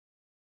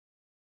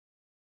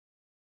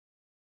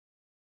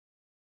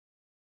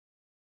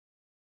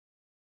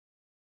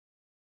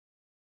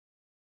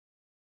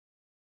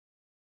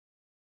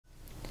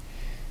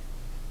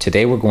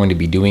Today we're going to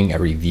be doing a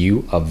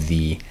review of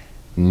the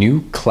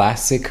New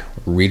Classic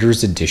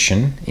Reader's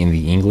Edition in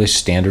the English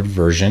Standard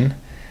Version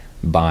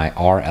by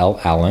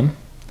R.L. Allan.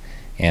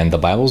 And the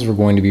Bibles we're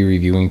going to be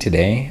reviewing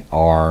today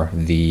are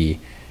the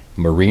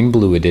Marine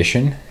Blue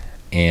Edition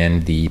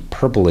and the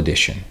Purple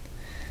Edition.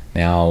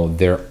 Now,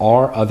 there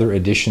are other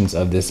editions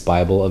of this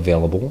Bible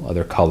available,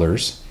 other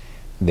colors.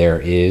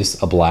 There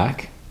is a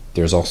black,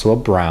 there's also a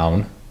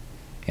brown,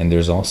 and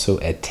there's also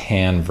a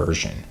tan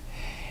version.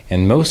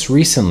 And most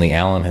recently,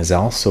 Allan has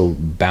also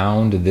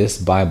bound this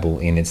Bible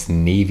in its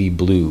navy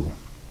blue.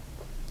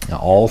 Now,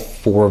 all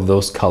four of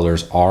those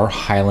colors are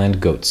Highland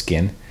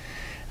goatskin,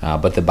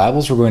 but the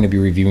Bibles we're going to be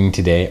reviewing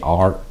today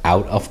are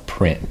out of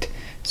print.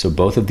 So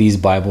both of these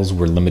Bibles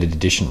were limited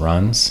edition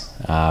runs,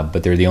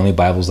 but they're the only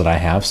Bibles that I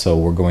have, so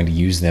we're going to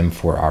use them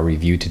for our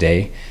review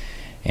today.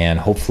 And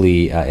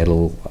hopefully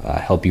it'll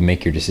help you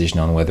make your decision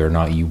on whether or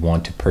not you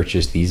want to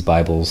purchase these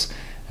Bibles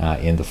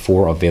in the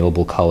four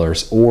available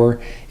colors, or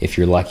if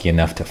you're lucky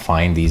enough to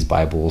find these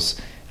Bibles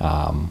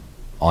on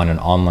an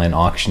online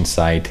auction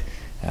site,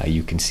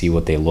 you can see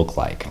what they look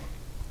like.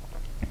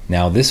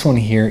 Now, this one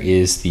here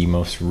is the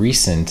most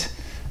recent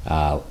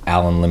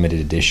Allan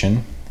limited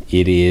edition.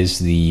 It is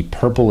the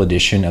Purple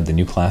edition of the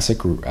New Classic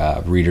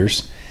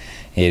Readers.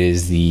 It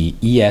is the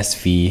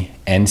ESV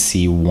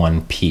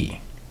NC1P,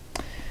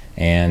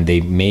 and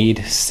they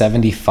made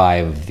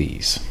 75 of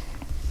these.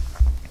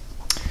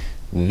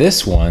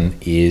 This one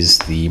is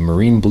the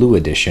Marine Blue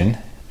edition.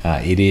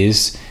 It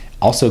is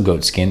also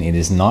goatskin. It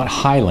is not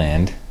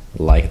Highland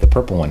like the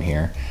purple one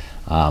here,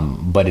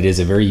 but it is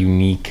a very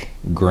unique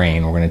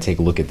grain. We're going to take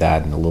a look at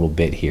that in a little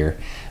bit here.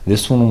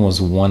 This one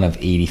was one of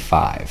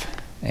 85,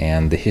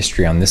 and the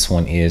history on this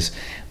one is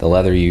the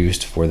leather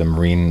used for the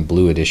Marine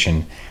Blue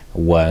edition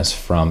was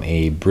from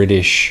a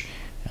British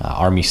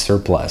Army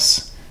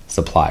surplus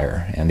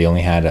supplier, and they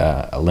only had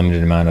a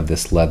limited amount of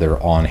this leather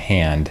on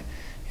hand,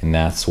 and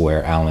that's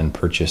where Allan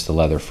purchased the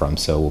leather from.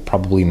 So we'll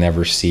probably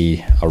never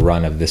see a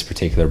run of this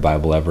particular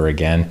Bible ever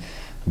again,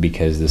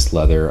 because this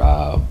leather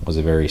was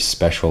a very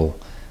special,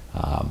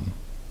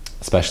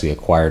 specially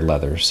acquired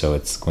leather, so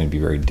it's going to be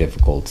very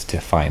difficult to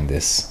find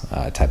this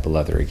type of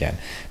leather again.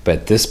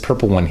 But this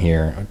purple one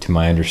here, to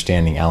my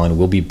understanding, Allan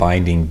will be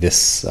binding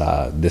this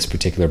this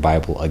particular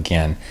Bible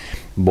again.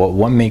 But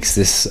what makes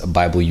this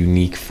Bible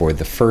unique for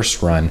the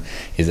first run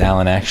is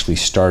Allan actually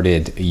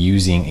started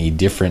using a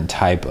different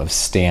type of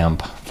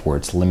stamp for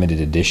its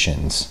limited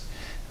editions.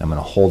 I'm going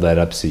to hold that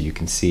up so you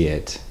can see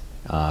it.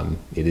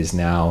 It is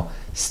now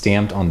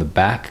stamped on the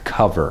back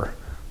cover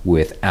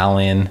with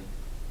Allan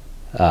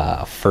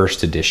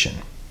first edition.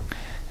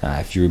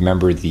 If you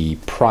remember the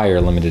prior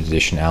limited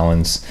edition,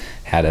 Allan's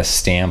had a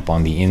stamp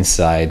on the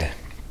inside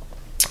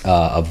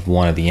of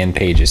one of the end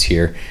pages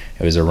here.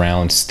 It was a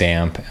round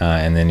stamp,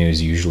 and then it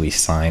was usually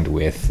signed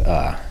with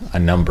a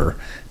number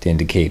to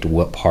indicate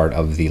what part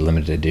of the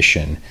limited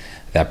edition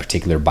that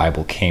particular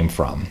Bible came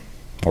from,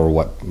 or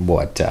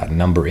what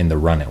number in the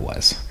run it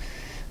was.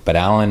 But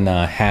Allan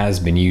has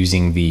been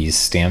using these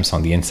stamps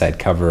on the inside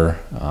cover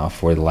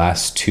for the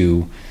last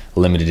two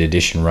limited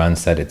edition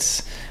runs that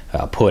it's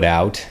put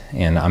out,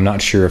 and I'm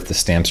not sure if the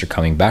stamps are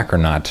coming back or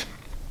not,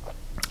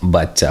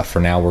 but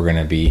for now we're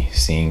going to be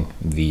seeing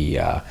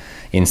the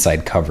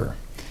inside cover.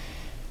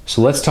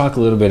 So let's talk a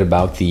little bit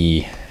about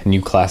the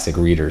New Classic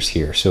Readers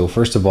here. So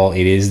first of all,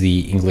 it is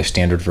the English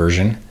Standard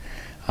Version,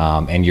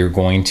 and you're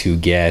going to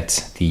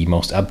get the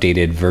most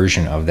updated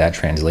version of that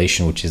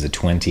translation, which is the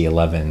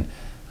 2011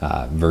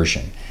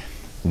 version.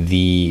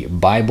 The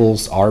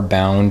Bibles are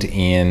bound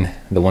in,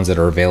 the ones that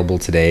are available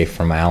today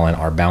from Allan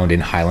are bound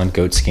in Highland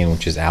goatskin,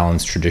 which is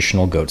Allan's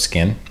traditional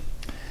goatskin.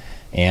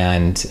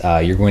 And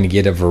you're going to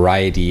get a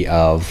variety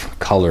of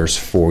colors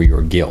for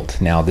your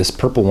gild. Now, this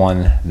purple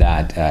one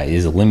that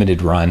is a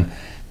limited run,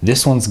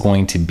 this one's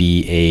going to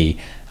be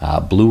a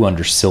blue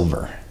under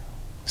silver.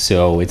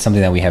 So it's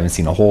something that we haven't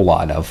seen a whole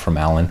lot of from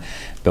Allan,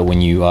 but when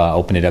you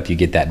open it up, you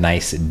get that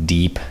nice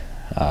deep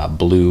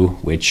blue,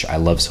 which I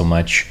love so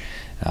much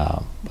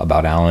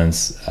about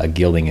Allan's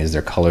gilding, is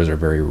their colors are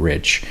very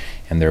rich,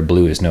 and their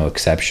blue is no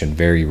exception.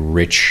 Very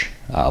rich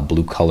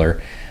blue color.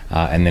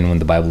 And then when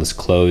the Bible is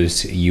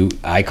closed,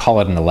 I call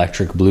it an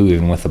electric blue.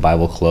 Even with the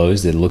Bible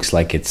closed, it looks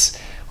like it's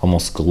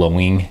almost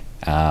glowing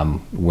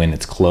when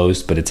it's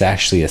closed, but it's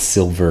actually a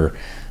silver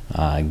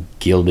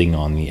gilding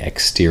on the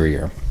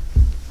exterior.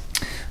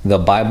 The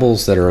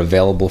Bibles that are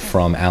available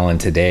from Allan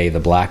today,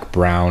 the black,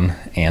 brown,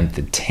 and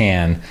the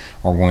tan,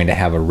 are going to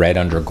have a red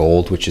under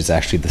gold, which is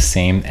actually the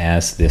same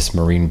as this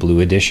Marine Blue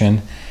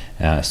edition.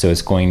 So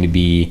it's going to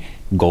be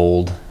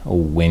gold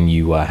when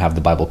you have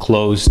the Bible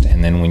closed,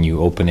 and then when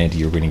you open it,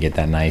 you're going to get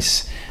that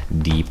nice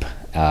deep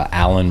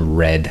Allan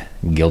red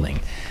gilding.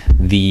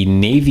 The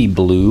navy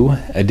blue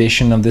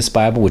edition of this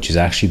Bible, which is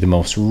actually the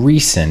most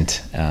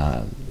recent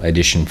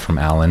edition from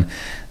Allan,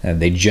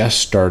 they just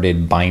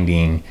started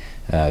binding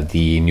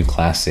the New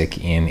Classic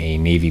in a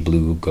navy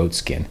blue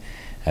goatskin.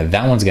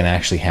 That one's going to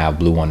actually have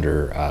blue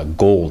under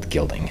gold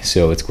gilding,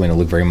 so it's going to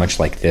look very much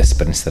like this,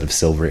 but instead of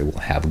silver, it will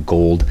have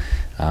gold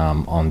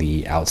on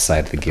the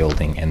outside of the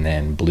gilding, and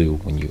then blue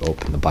when you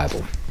open the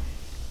Bible.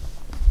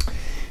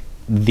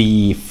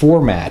 The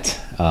format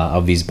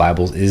of these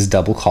Bibles is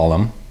double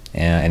column,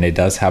 and it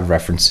does have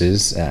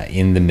references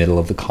in the middle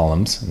of the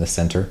columns in the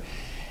center.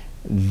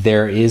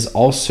 There is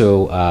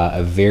also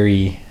a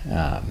very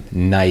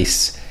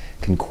nice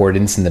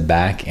concordance in the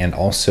back, and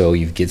also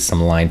you get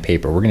some lined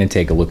paper. We're going to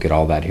take a look at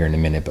all that here in a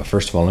minute, but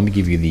first of all, let me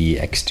give you the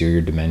exterior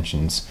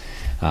dimensions.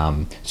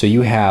 So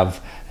you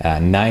have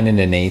 9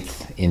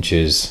 1/8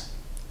 inches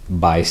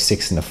by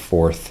 6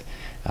 1/4,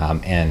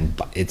 and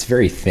it's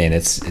very thin.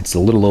 It's a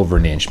little over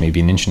an inch,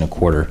 maybe 1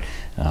 1/4 inches,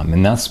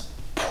 and that's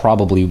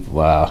probably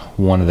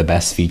one of the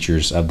best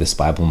features of this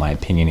Bible, in my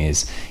opinion.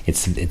 Is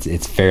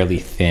it's fairly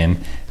thin.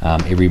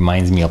 It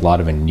reminds me a lot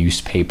of a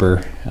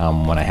newspaper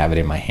when I have it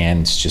in my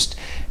hand.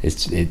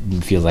 It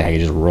feels like I can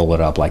just roll it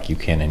up like you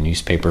can a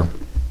newspaper.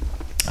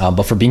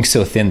 But for being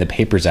so thin, the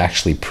paper is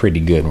actually pretty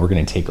good. And we're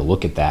going to take a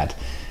look at that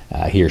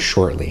here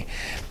shortly.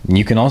 And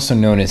you can also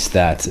notice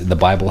that the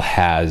Bible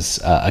has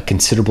a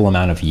considerable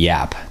amount of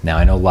yap. Now,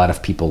 I know a lot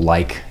of people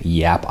like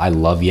yap. I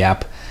love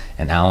yap,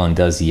 and Allan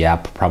does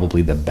yap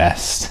probably the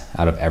best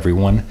out of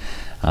everyone.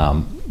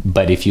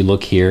 But if you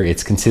look here,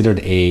 it's considered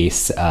a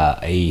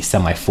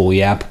semi-full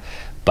yap,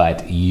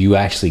 but you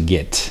actually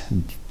get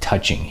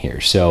touching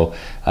here. So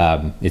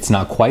it's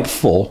not quite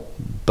full,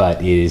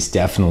 but it is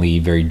definitely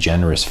very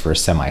generous for a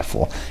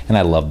semi-full, and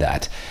I love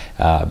that.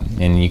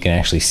 And you can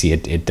actually see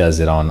it does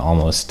it on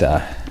almost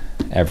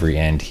every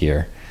end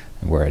here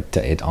where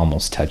it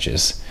almost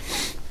touches.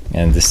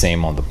 And the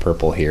same on the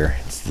purple here.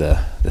 It's the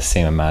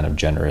same amount of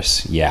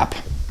generous yap.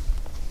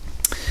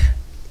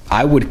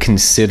 I would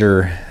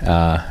consider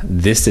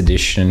this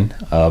edition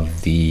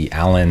of the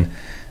Allan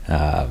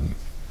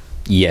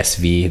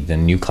ESV, the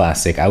New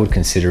Classic, I would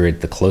consider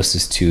it the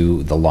closest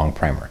to the long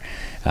primer.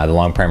 The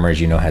long primer,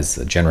 as you know, has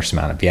a generous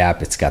amount of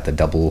yap. It's got the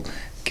double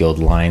gild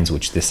lines,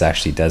 which this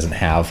actually doesn't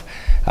have.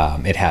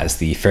 It has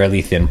the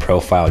fairly thin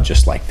profile,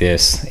 just like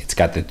this. It's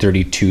got the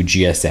 32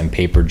 GSM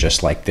paper,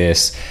 just like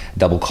this.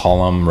 Double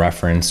column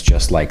reference,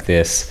 just like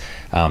this.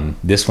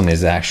 This one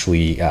is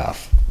actually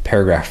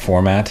paragraph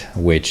format,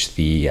 which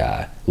the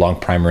long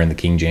primer in the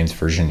King James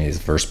Version is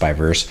verse by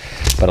verse,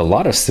 but a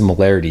lot of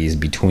similarities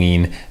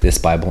between this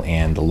Bible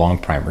and the long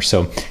primer.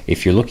 So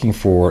if you're looking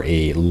for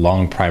a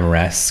long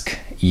primer-esque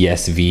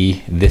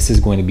ESV, this is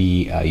going to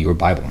be your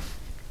Bible.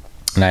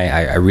 And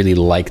I really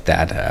like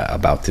that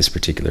about this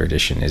particular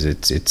edition, is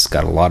it's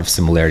got a lot of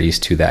similarities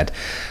to that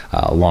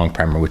long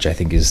primer, which I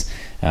think is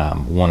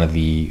one of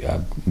the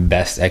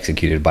best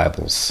executed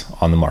Bibles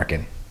on the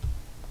market.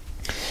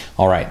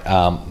 All right,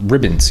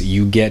 ribbons.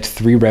 You get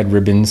 3 red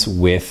ribbons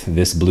with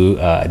this blue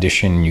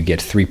edition. You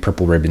get 3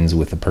 purple ribbons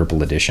with the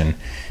purple edition.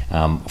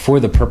 For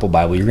the purple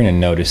Bible, you're going to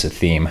notice a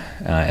theme,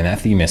 and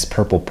that theme is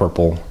purple,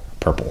 purple,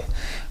 purple.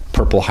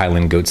 Purple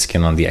Highland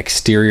goatskin on the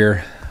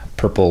exterior,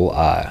 purple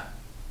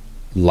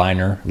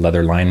liner,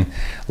 leather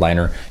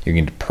liner. You're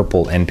going to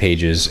purple end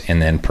pages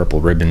and then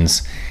purple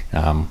ribbons.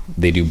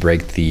 They do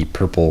break the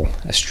purple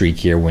streak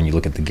here when you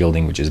look at the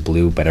gilding, which is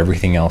blue, but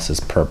everything else is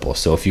purple.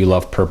 So if you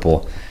love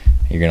purple,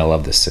 you're going to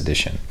love this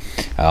edition.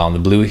 On the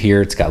blue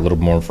here, it's got a little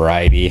more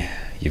variety.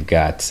 You've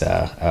got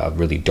a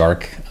really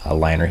dark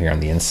liner here on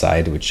the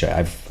inside, which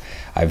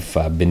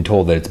I've been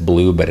told that it's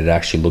blue, but it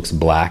actually looks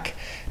black.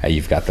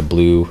 You've got the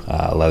blue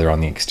leather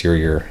on the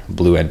exterior,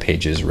 blue end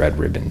pages, red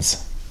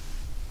ribbons.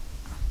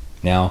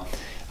 Now,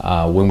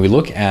 when we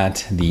look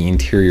at the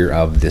interior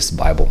of this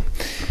Bible,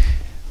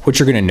 what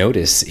you're going to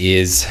notice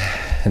is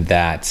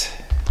that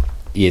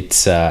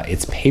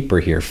its paper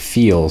here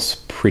feels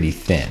pretty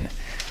thin.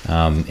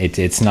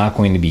 It's not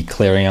going to be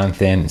clarion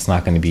thin. It's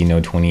not going to be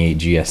no 28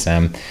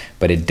 GSM,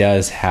 but it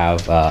does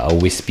have a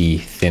wispy,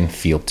 thin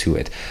feel to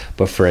it.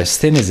 But for as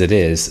thin as it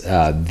is,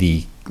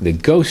 the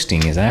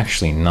ghosting is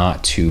actually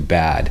not too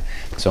bad.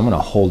 So I'm going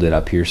to hold it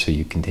up here so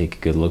you can take a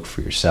good look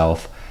for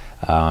yourself.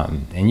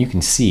 And you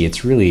can see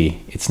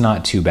it's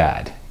not too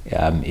bad.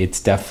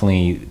 It's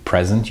definitely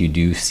present. You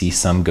do see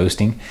some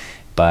ghosting,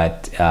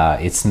 but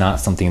it's not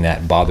something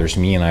that bothers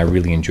me, and I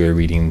really enjoy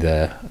reading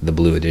the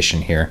blue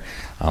edition here.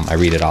 I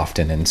read it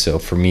often, and so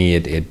for me,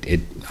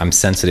 I'm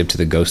sensitive to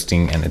the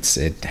ghosting, and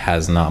it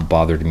has not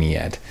bothered me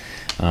yet.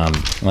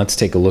 Let's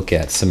take a look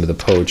at some of the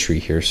poetry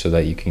here so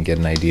that you can get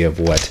an idea of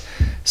what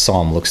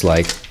Psalm looks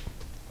like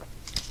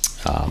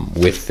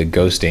with the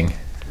ghosting.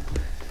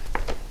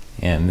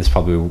 And this is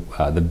probably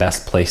the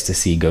best place to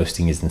see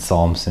ghosting is in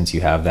Psalms, since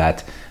you have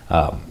that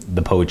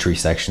the poetry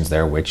sections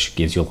there, which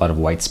gives you a lot of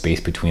white space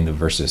between the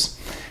verses.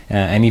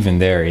 And even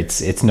there,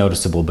 it's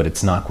noticeable, but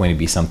it's not going to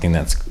be something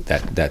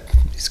that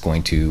is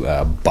going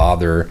to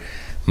bother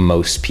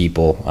most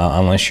people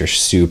unless you're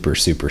super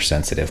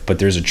sensitive. But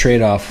there's a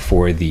trade-off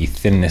for the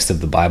thinness of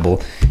the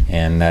Bible,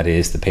 and that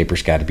is the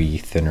paper's got to be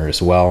thinner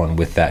as well, and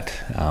with that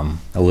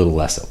a little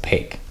less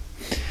opaque.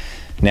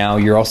 Now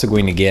you're also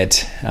going to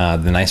get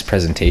the nice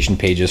presentation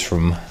pages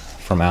from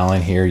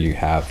Allan here. You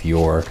have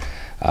your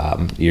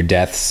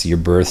deaths, your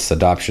births,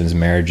 adoptions,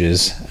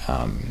 marriages,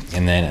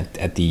 and then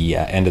at the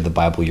end of the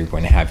Bible, you're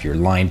going to have your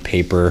lined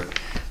paper,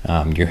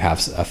 You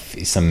have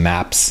some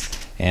maps,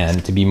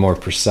 and to be more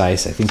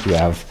precise, I think you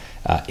have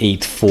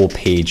 8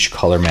 full-page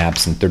color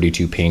maps and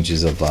 32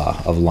 pages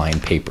of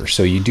lined paper.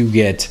 So you do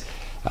get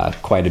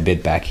quite a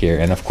bit back here,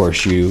 and of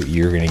course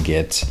you're going to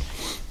get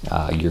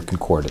your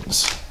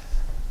concordance,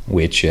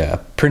 which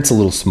prints a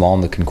little small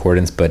in the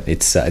concordance, but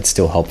it's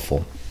still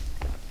helpful.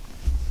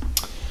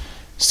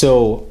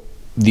 So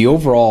the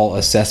overall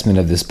assessment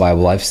of this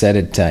Bible, I've said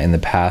it in the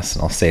past,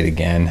 and I'll say it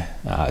again.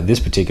 This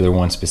particular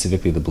one,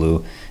 specifically the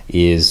blue,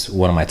 is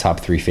one of my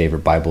top 3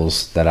 favorite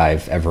Bibles that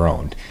I've ever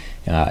owned.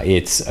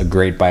 It's a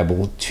great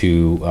Bible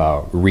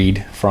to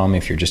read from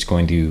if you're just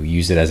going to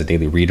use it as a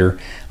daily reader.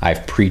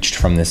 I've preached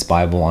from this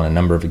Bible on a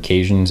number of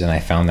occasions, and I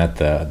found that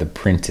the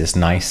print is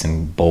nice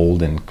and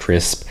bold and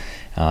crisp.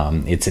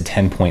 It's a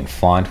 10-point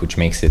font, which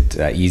makes it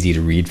easy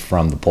to read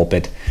from the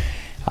pulpit.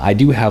 I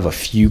do have a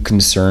few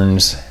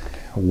concerns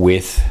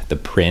with the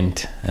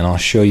print, and I'll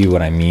show you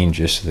what I mean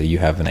just so that you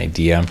have an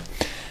idea.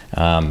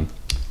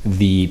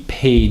 The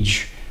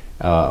page,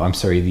 I'm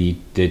sorry,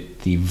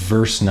 the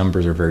verse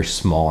numbers are very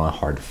small and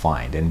hard to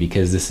find, and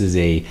because this is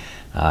a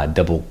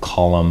double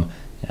column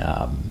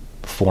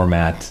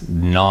format,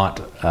 not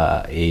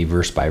a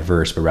verse by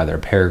verse, but rather a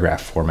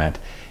paragraph format,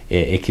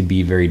 it could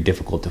be very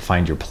difficult to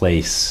find your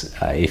place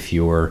if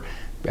you're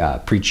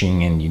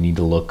preaching and you need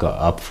to look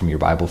up from your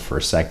Bible for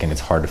a second. It's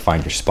hard to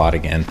find your spot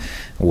again,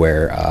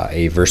 where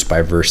a verse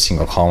by verse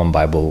single column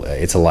Bible,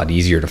 it's a lot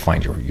easier to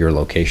find your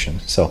location.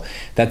 So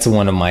that's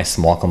one of my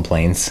small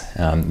complaints,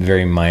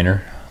 very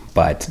minor,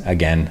 but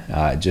again,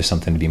 just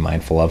something to be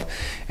mindful of.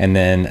 And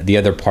then the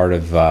other part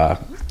of the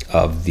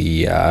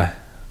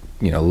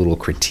little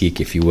critique,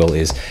 if you will,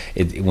 is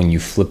when you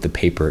flip the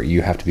paper,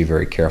 you have to be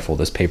very careful.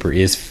 This paper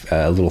is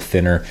a little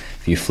thinner.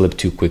 If you flip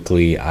too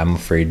quickly, I'm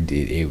afraid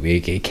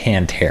it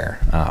can tear.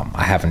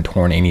 I haven't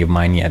torn any of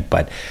mine yet,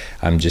 but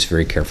I'm just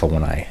very careful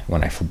when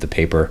I flip the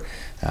paper.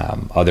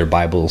 Other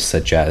Bibles,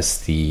 such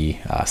as the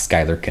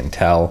Schuyler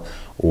Cantel,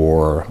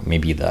 or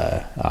maybe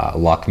the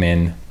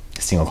Lockman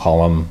single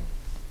column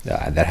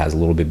that has a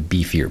little bit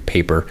beefier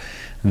paper,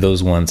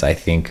 those ones I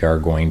think are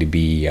going to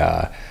be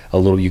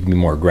you can be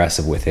more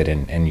aggressive with it,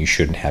 and you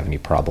shouldn't have any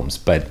problems.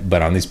 But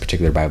on these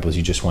particular Bibles,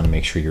 you just want to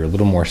make sure you're a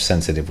little more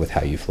sensitive with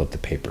how you flip the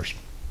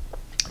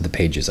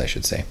pages, I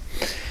should say.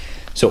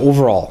 So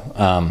overall,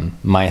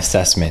 my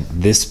assessment,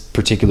 this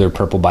particular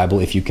purple Bible,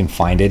 if you can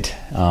find it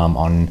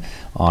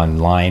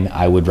online,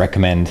 I would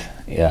recommend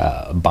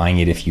buying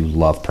it if you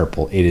love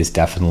purple. It is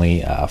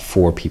definitely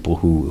for people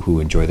who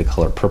enjoy the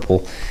color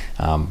purple.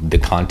 The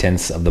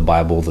contents of the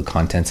Bible, the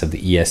contents of the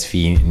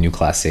ESV New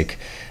Classic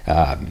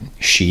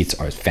sheets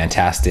are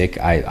fantastic.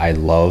 I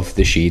love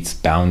the sheets,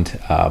 bound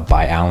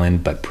by Allan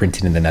but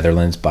printed in the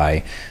Netherlands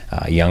by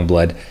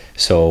Youngblood.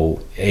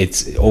 So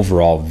it's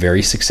overall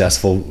very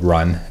successful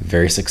run,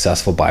 very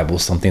successful Bible,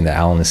 something that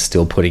Allan is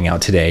still putting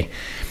out today.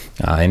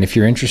 And if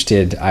you're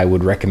interested, I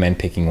would recommend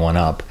picking one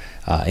up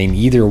in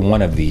either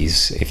one of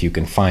these if you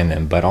can find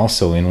them, but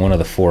also in one of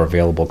the 4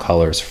 available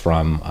colors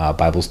from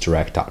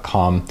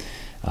biblesdirect.com,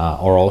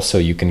 or also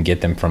you can get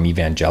them from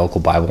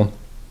Evangelical Bible.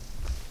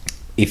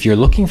 If you're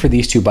looking for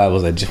these 2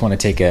 Bibles, I just want to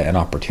take an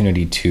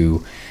opportunity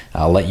to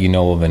let you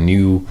know of a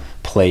new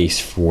place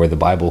for the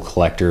Bible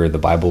collector, the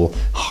Bible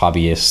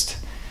hobbyist.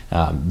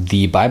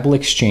 The Bible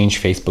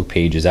Exchange Facebook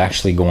page is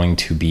actually going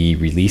to be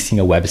releasing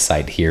a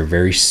website here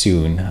very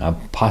soon,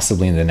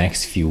 possibly in the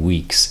next few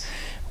weeks,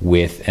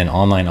 with an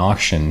online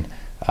auction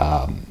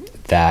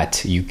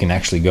that you can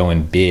actually go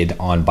and bid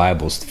on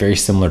Bibles, very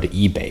similar to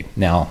eBay.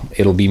 Now,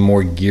 it'll be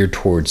more geared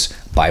towards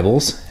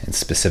Bibles and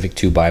specific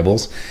to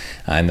Bibles,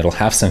 and it'll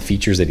have some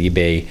features that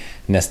eBay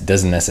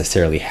doesn't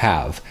necessarily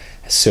have.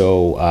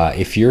 So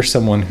if you're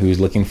someone who's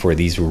looking for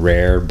these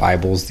rare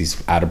Bibles,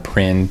 these out of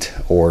print,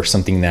 or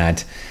something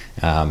that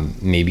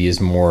maybe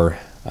is more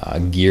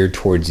geared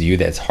towards you,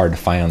 that's hard to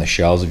find on the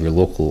shelves of your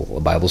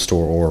local Bible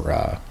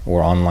store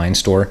or online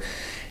store,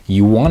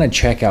 you want to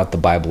check out the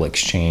Bible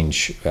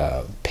Exchange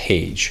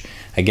page.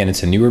 Again,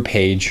 it's a newer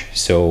page,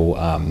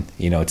 so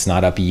it's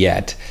not up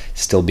yet,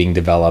 still being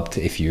developed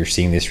if you're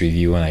seeing this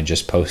review and I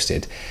just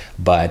posted.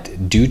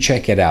 But do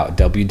check it out,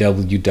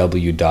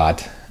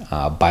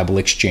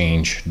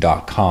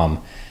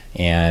 www.bibleexchange.com,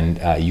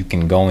 and you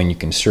can go and you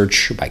can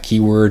search by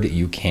keyword.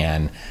 You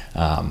can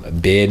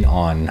bid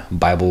on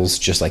Bibles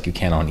just like you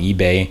can on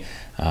eBay.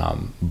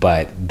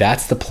 But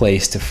that's the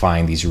place to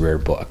find these rare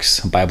books.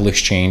 Bible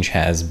Exchange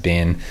has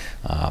been,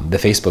 the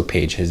Facebook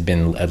page has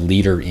been a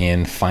leader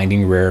in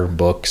finding rare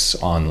books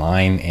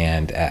online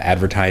and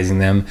advertising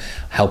them,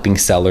 helping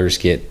sellers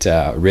get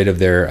rid of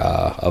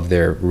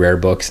their rare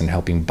books and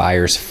helping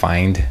buyers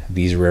find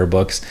these rare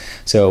books.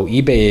 So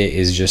eBay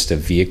is just a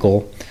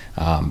vehicle,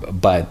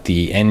 but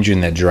the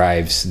engine that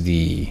drives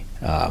the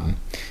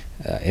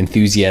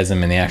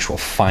enthusiasm and the actual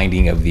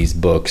finding of these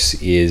books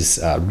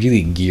is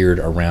really geared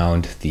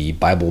around the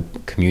Bible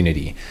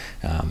community.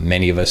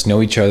 Many of us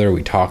know each other,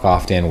 we talk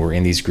often, we're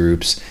in these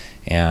groups,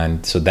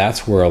 and so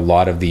that's where a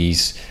lot of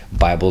these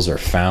Bibles are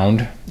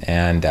found,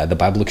 and the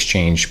Bible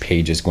Exchange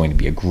page is going to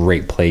be a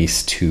great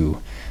place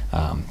to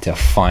to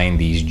find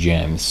these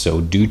gems.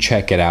 So do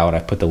check it out. I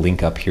put the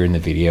link up here in the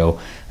video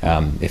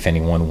if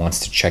anyone wants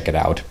to check it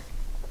out.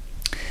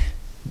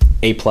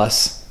 A+.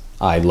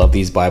 I love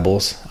these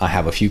Bibles. I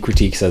have a few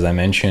critiques, as I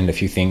mentioned, a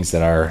few things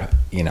that are,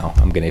 you know,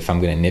 if I'm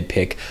gonna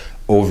nitpick.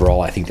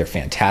 Overall, I think they're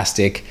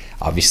fantastic.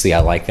 Obviously, I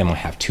like them. I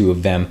have 2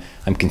 of them.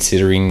 I'm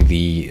considering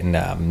the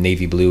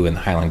navy blue and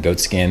the Highland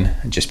goatskin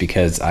just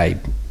because I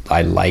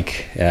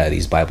like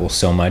these Bibles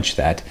so much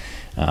that,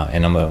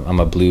 and I'm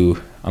a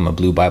blue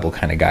Bible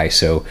kind of guy.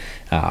 So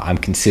I'm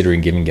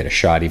considering giving it a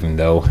shot, even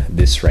though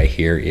this right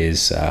here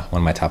is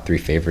one of my top 3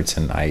 favorites,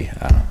 and I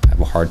have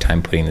a hard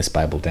time putting this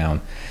Bible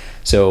down.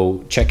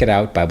 So check it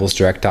out,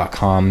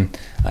 biblesdirect.com,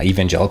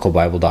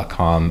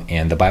 evangelicalbible.com,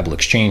 and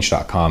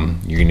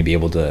thebibleexchange.com. You're going to be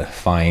able to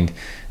find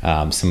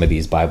some of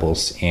these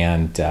Bibles.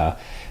 And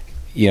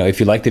you know, if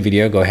you like the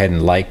video, go ahead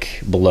and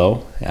like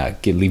below.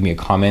 Leave me a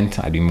comment.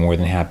 I'd be more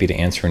than happy to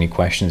answer any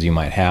questions you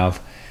might have.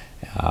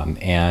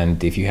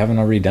 And if you haven't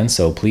already done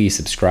so, please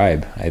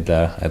subscribe.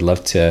 I'd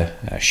love to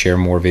share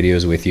more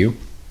videos with you.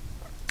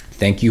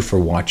 Thank you for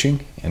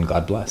watching, and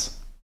God bless.